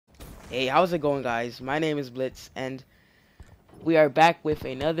Hey, how's it going, guys? My name is Blitz, and we are back with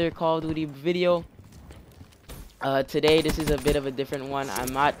another Call of Duty video. Today, this is a bit of a different one.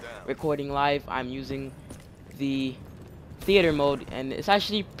 I'm not recording live. I'm using the theater mode, and it's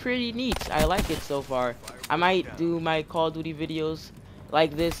actually pretty neat. I like it so far. I might do my Call of Duty videos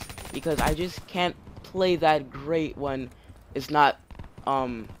like this because I just can't play that great when it's not,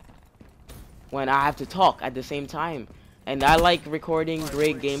 when I have to talk at the same time. And I like recording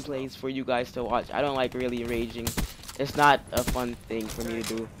great gameplays for you guys to watch. I don't like really raging. It's not a fun thing for me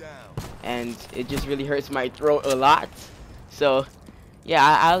to do. And it just really hurts my throat a lot. So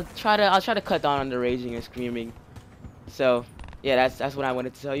yeah, I'll try to cut down on the raging and screaming. So yeah, that's what I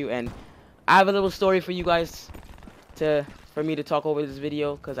wanted to tell you. And I have a little story for you guys for me to talk over this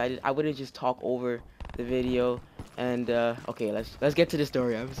video, because I wouldn't just talk over the video. And okay, let's get to the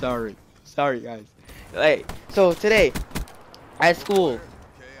story. I'm sorry guys. So today at school,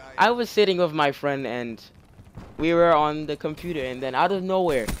 I was sitting with my friend and we were on the computer, and then out of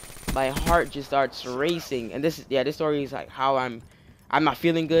nowhere my heart just starts racing. And this story is like how I'm not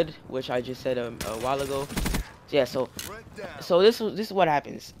feeling good, which I just said a while ago. Yeah, so this is what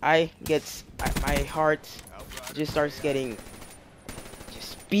happens. My heart just starts getting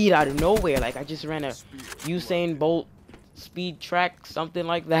just speed out of nowhere. Like I just ran a Usain Bolt speed track, something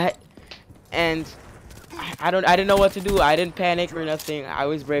like that. And I didn't know what to do. I didn't panic or nothing. I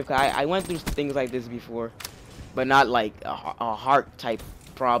was brave. 'Cause I went through things like this before, but not like a heart type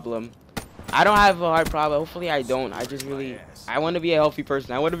problem. I don't have a heart problem. Hopefully I don't. I want to be a healthy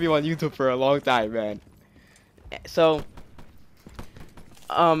person. I want to be on YouTube for a long time, man. So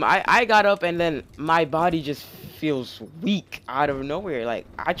I got up, and then my body just feels weak out of nowhere. Like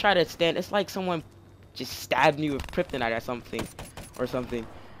I try to stand. It's like someone just stabbed me with kryptonite or something.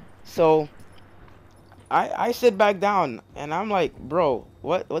 So I sit back down, and I'm like, bro,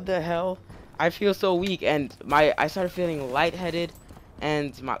 what the hell? I feel so weak, and I started feeling lightheaded,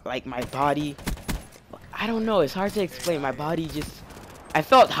 and my body, I don't know, it's hard to explain. My body just, I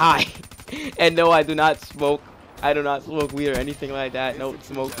felt high. And no, I do not smoke. I do not smoke weed or anything like that. Nope,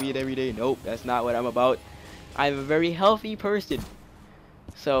 smoke weed every day. Nope, that's not what I'm about. I'm a very healthy person.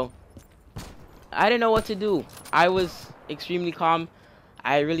 So I didn't know what to do. I was extremely calm.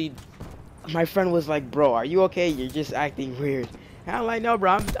 My friend was like, bro, are you okay? You're just acting weird. And I'm like, no,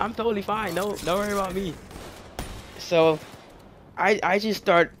 bro, I'm totally fine. No, don't worry about me. So I just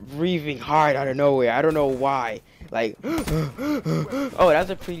start breathing hard out of nowhere. I don't know why. Like, oh, that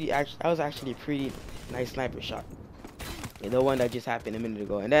was actually a pretty nice sniper shot. Yeah, the one that just happened a minute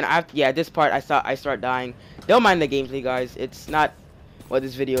ago. And then after, yeah, this part I start dying. Don't mind the gameplay, guys. It's not what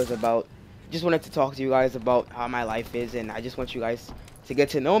this video is about. Just wanted to talk to you guys about how my life is, and I just want you guys to get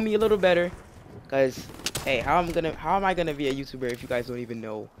to know me a little better. Cause hey, how am I gonna be a YouTuber if you guys don't even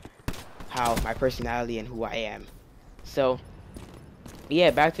know how my personality and who I am? So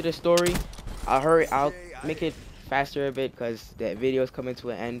yeah, back to the story. I'll make it faster a bit because the video is coming to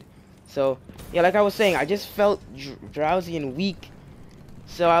an end. So yeah, like I was saying, I just felt drowsy and weak.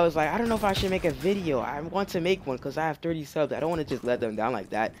 So I was like, I don't know if I should make a video. I want to make one because I have 30 subs. I don't want to just let them down like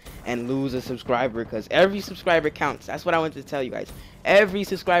that and lose a subscriber, because every subscriber counts. That's what I wanted to tell you guys. Every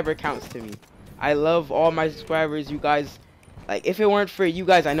subscriber counts to me. I love all my subscribers. You guys, like, if it weren't for you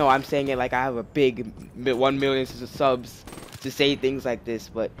guys, I know I'm saying it like I have a big 1 million subs to say things like this.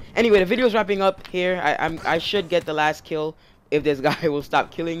 But anyway, the video's wrapping up here. I should get the last kill if this guy will stop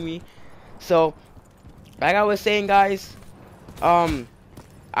killing me. So like I was saying, guys,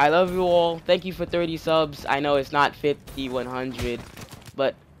 I love you all. Thank you for 30 subs. I know it's not 50, 100,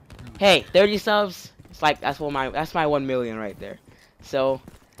 but hey, 30 subs, it's like that's my 1 million right there. So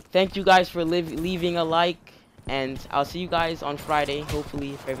thank you guys for leaving a like, and I'll see you guys on Friday,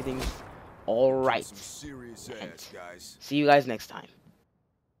 hopefully, if everything's all right. See you guys next time.